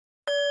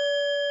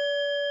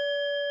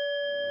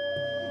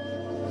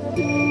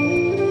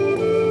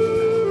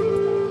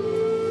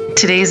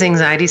Today's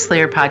Anxiety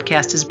Slayer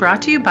podcast is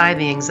brought to you by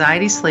the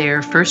Anxiety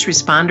Slayer First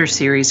Responder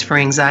Series for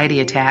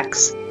anxiety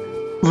attacks.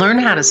 Learn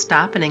how to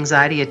stop an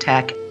anxiety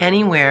attack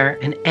anywhere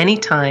and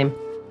anytime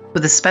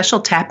with a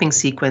special tapping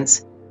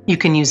sequence you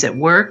can use at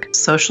work,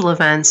 social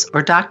events,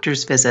 or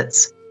doctor's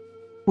visits.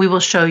 We will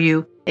show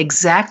you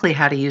exactly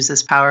how to use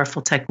this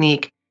powerful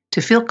technique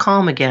to feel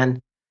calm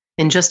again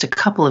in just a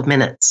couple of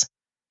minutes.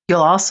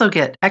 You'll also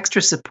get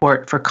extra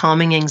support for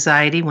calming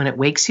anxiety when it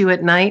wakes you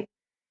at night,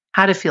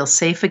 how to feel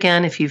safe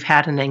again if you've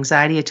had an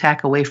anxiety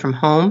attack away from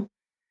home,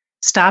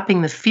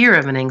 stopping the fear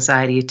of an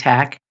anxiety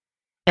attack,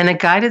 and a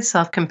guided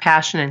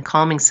self-compassion and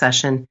calming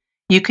session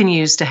you can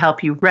use to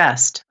help you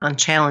rest on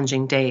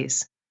challenging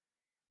days.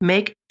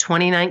 Make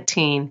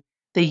 2019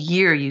 the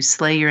year you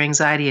slay your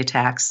anxiety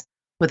attacks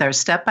with our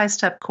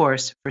step-by-step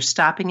course for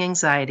stopping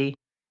anxiety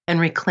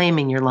and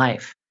reclaiming your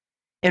life.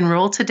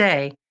 Enroll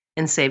today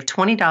and save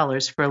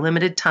 $20 for a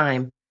limited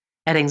time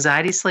at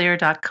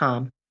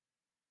anxietyslayer.com.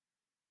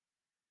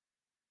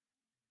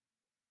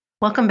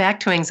 Welcome back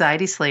to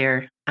Anxiety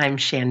Slayer. I'm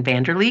Shan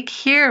Vanderleek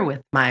here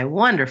with my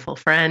wonderful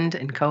friend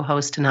and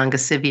co-host Ananga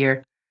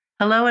Sivyer.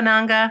 Hello,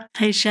 Ananga.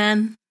 Hey,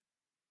 Shan.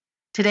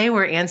 Today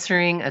we're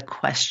answering a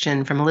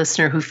question from a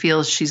listener who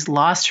feels she's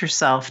lost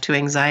herself to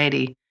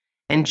anxiety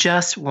and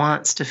just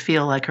wants to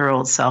feel like her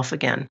old self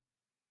again.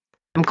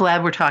 I'm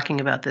glad we're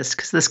talking about this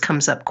because this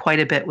comes up quite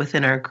a bit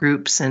within our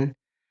groups, and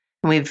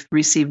we've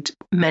received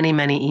many,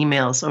 many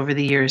emails over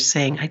the years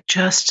saying, I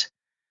just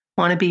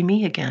want to be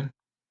me again.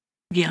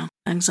 Yeah,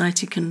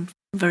 anxiety can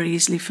very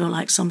easily feel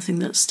like something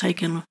that's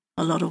taken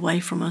a lot away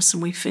from us,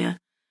 and we fear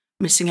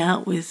missing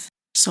out with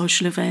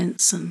social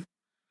events and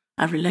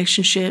our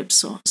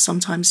relationships or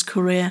sometimes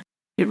career.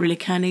 It really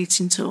can eat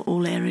into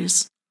all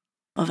areas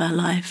of our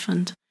life.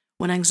 And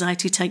when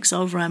anxiety takes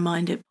over our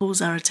mind, it pulls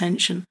our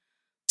attention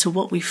to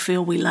what we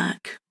feel we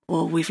lack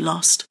or we've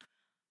lost.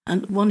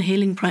 And one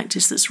healing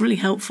practice that's really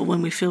helpful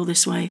when we feel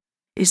this way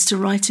is to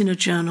write in a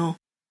journal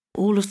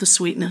all of the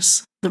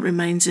sweetness that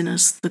remains in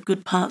us, the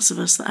good parts of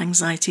us that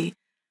anxiety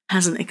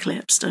hasn't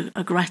eclipsed,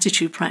 a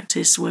gratitude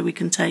practice where we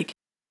can take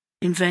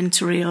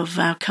inventory of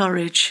our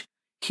courage,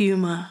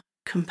 humour,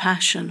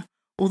 compassion,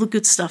 all the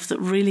good stuff that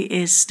really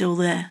is still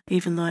there,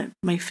 even though it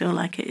may feel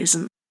like it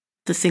isn't,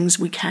 the things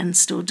we can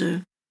still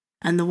do,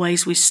 and the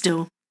ways we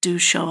still do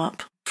show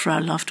up for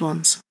our loved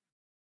ones.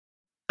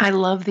 I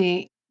love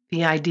the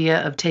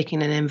idea of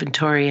taking an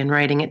inventory and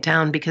writing it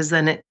down, because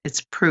then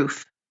it's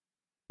proof.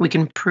 We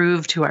can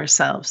prove to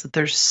ourselves that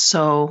there's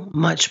so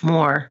much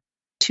more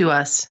to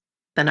us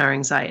than our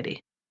anxiety.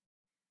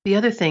 The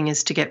other thing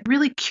is to get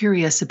really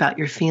curious about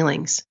your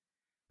feelings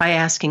by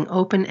asking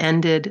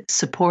open-ended,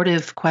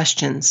 supportive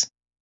questions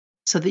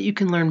so that you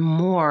can learn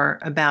more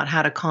about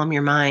how to calm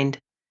your mind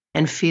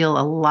and feel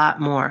a lot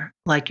more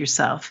like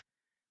yourself.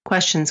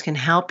 Questions can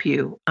help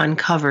you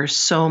uncover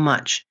so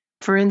much.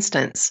 For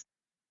instance,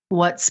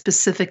 what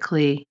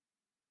specifically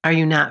are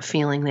you not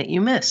feeling that you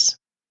miss?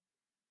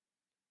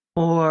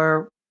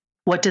 Or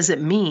what does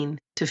it mean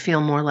to feel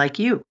more like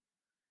you?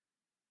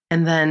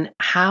 And then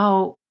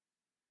how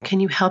can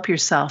you help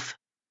yourself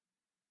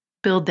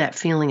build that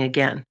feeling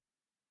again?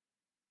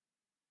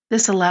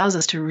 This allows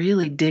us to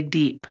really dig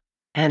deep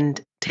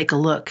and take a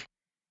look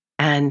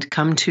and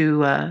come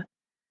to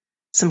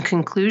some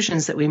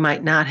conclusions that we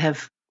might not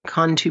have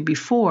gone to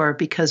before,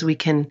 because we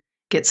can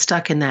get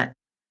stuck in that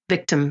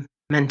victim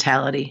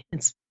mentality.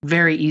 It's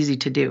very easy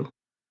to do.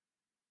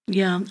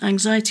 Yeah,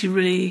 anxiety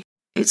really,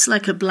 it's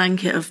like a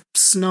blanket of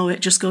snow.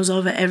 It just goes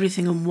over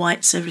everything and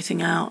whites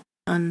everything out,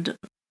 and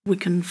we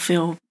can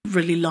feel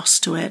really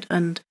lost to it.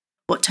 And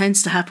what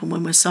tends to happen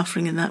when we're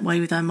suffering in that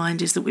way with our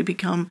mind is that we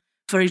become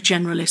very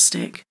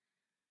generalistic.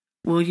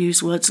 We'll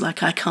use words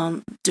like, I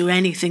can't do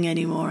anything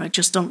anymore. I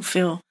just don't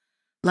feel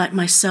like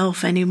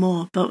myself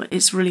anymore. But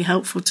it's really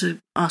helpful to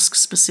ask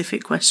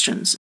specific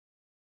questions.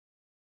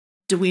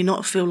 Do we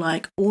not feel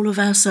like all of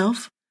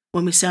ourselves?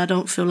 When we say, I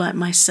don't feel like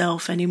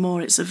myself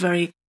anymore, it's a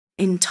very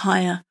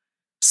entire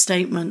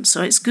statement.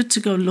 So it's good to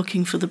go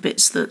looking for the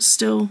bits that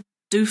still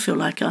do feel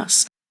like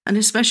us, and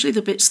especially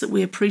the bits that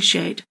we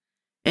appreciate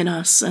in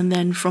us. And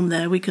then from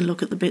there, we can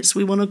look at the bits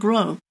we want to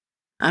grow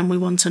and we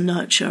want to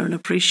nurture and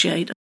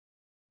appreciate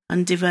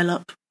and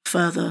develop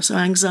further. So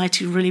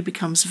anxiety really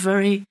becomes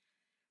very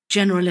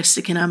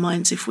generalistic in our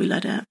minds if we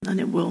let it, and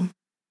it will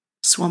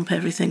swamp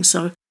everything.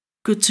 So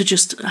good to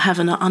just have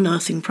an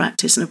unearthing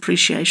practice, an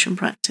appreciation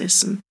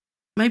practice, and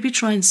maybe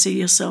try and see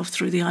yourself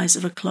through the eyes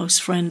of a close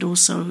friend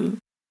also who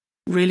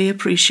really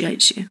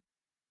appreciates you.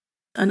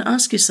 And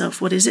ask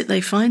yourself, what is it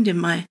they find in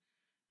my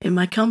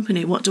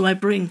company? What do I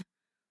bring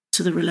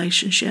to the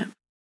relationship?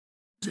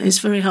 It's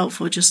very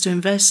helpful just to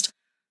invest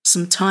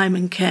some time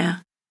and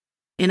care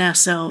in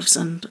ourselves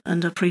and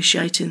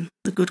appreciating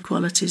the good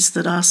qualities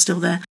that are still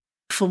there.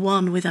 For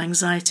one, with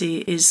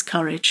anxiety is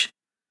courage.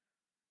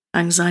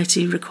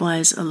 Anxiety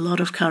requires a lot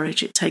of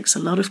courage. It takes a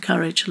lot of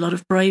courage, a lot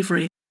of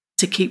bravery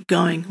to keep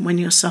going when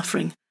you're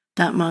suffering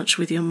that much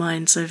with your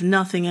mind. So if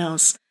nothing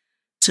else,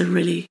 to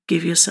really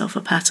give yourself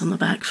a pat on the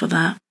back for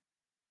that.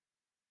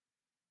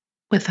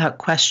 Without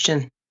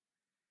question.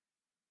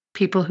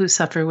 People who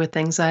suffer with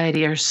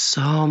anxiety are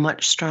so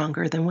much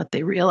stronger than what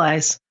they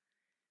realize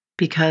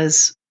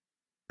because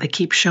they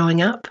keep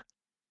showing up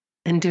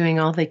and doing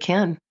all they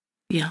can.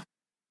 Yeah.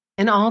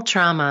 In all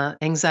trauma,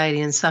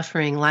 anxiety, and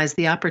suffering lies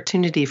the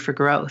opportunity for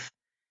growth.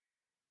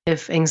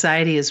 If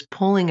anxiety is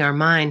pulling our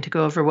mind to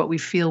go over what we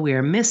feel we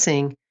are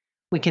missing,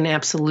 we can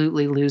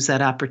absolutely lose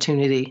that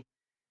opportunity.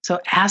 So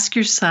ask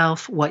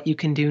yourself what you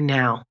can do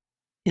now,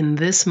 in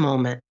this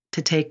moment,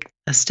 to take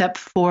a step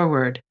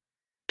forward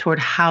toward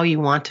how you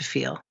want to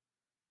feel.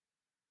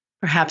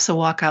 Perhaps a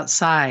walk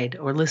outside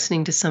or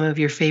listening to some of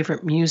your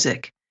favorite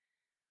music.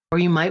 Or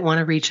you might want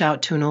to reach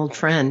out to an old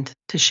friend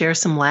to share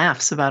some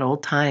laughs about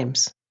old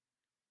times.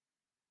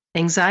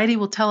 Anxiety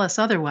will tell us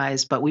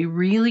otherwise, but we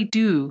really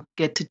do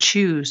get to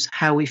choose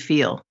how we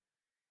feel.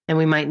 And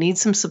we might need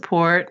some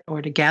support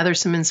or to gather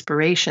some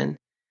inspiration,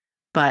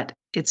 but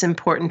it's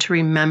important to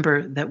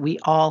remember that we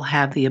all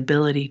have the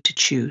ability to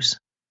choose.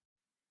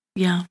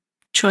 Yeah,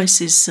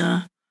 choice is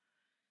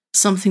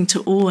something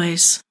to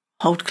always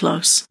hold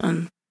close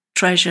and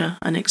treasure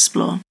and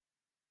explore.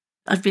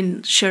 I've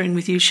been sharing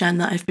with you, Shan,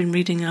 that I've been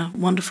reading a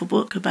wonderful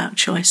book about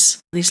choice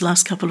these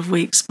last couple of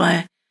weeks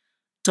by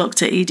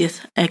Dr.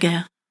 Edith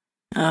Eger,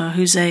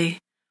 who's a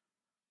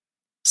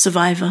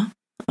survivor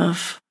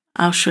of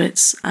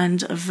Auschwitz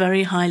and a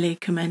very highly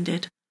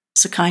commended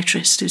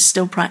psychiatrist who's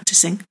still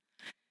practicing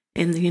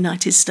in the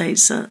United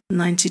States at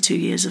 92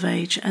 years of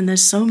age. And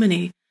there's so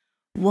many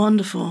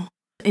wonderful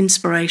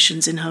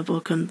inspirations in her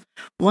book. And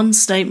one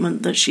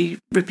statement that she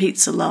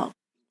repeats a lot,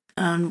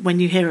 and when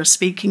you hear her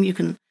speaking, you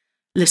can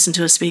listen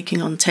to her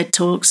speaking on TED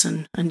Talks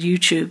and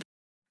YouTube.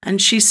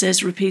 And she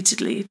says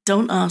repeatedly,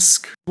 don't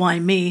ask why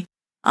me,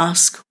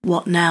 ask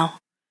what now.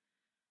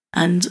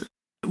 And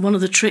one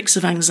of the tricks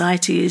of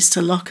anxiety is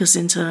to lock us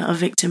into a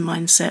victim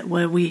mindset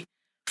where we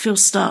feel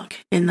stuck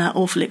in that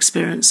awful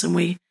experience and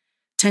we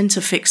tend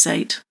to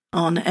fixate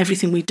on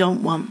everything we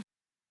don't want.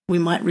 We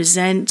might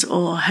resent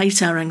or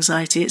hate our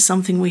anxiety. It's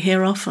something we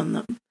hear often,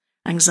 that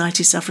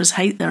anxiety sufferers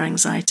hate their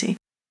anxiety.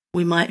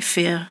 We might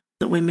fear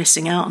that we're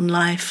missing out on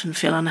life and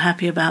feel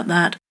unhappy about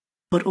that.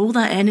 But all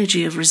that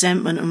energy of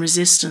resentment and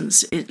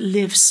resistance, it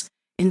lives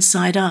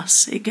inside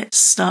us. It gets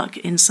stuck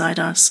inside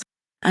us.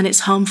 And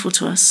it's harmful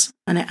to us,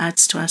 and it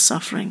adds to our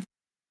suffering.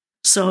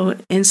 So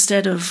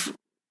instead of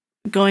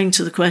going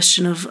to the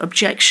question of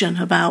objection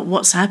about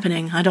what's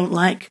happening, I don't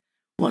like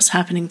what's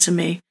happening to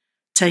me,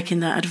 taking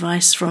that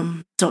advice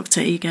from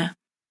Dr. Eger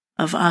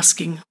of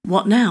asking,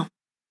 what now?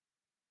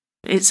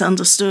 It's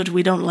understood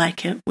we don't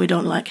like it, we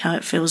don't like how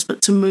it feels,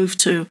 but to move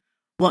to,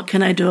 what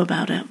can I do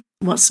about it?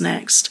 What's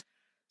next?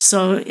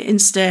 So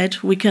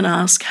instead, we can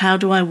ask, how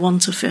do I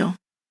want to feel?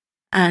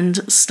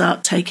 And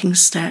start taking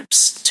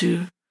steps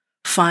to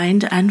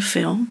find and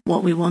feel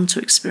what we want to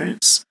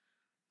experience.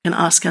 We can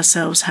ask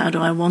ourselves, how do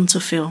I want to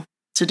feel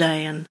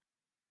today? And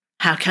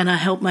how can I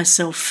help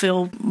myself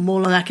feel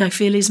more like I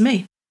feel is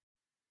me?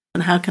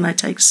 And how can I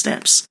take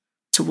steps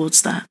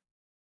towards that?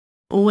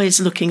 Always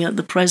looking at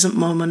the present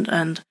moment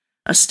and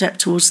a step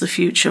towards the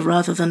future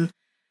rather than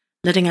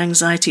letting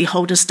anxiety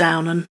hold us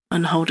down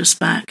and hold us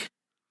back.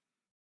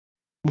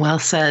 Well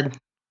said.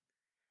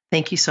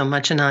 Thank you so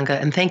much,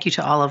 Ananga, and thank you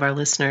to all of our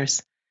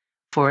listeners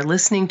for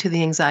listening to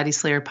the Anxiety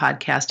Slayer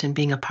podcast and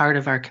being a part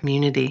of our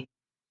community.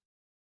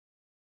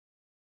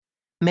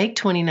 Make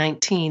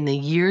 2019 the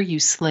year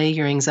you slay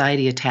your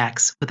anxiety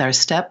attacks with our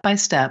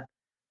step-by-step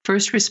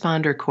first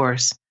responder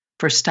course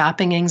for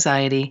stopping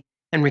anxiety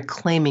and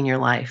reclaiming your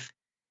life.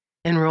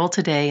 Enroll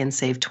today and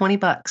save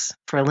 $20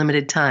 for a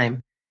limited time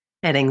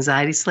at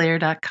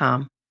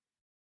anxietyslayer.com.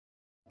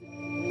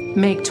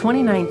 Make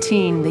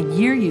 2019 the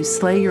year you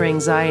slay your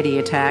anxiety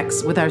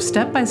attacks with our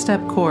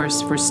step-by-step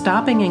course for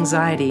stopping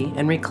anxiety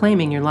and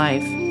reclaiming your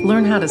life.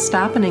 Learn how to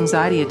stop an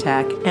anxiety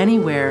attack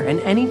anywhere and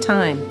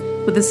anytime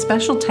with a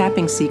special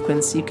tapping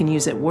sequence you can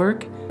use at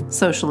work,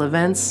 social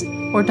events,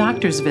 or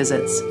doctor's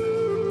visits.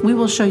 We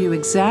will show you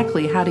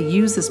exactly how to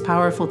use this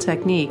powerful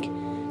technique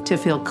to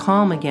feel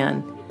calm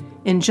again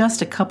in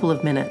just a couple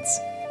of minutes.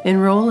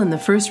 Enroll in the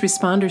First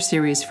Responder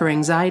Series for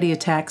anxiety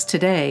attacks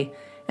today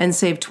and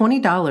save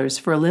 $20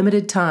 for a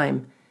limited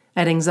time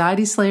at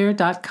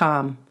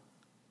anxietyslayer.com.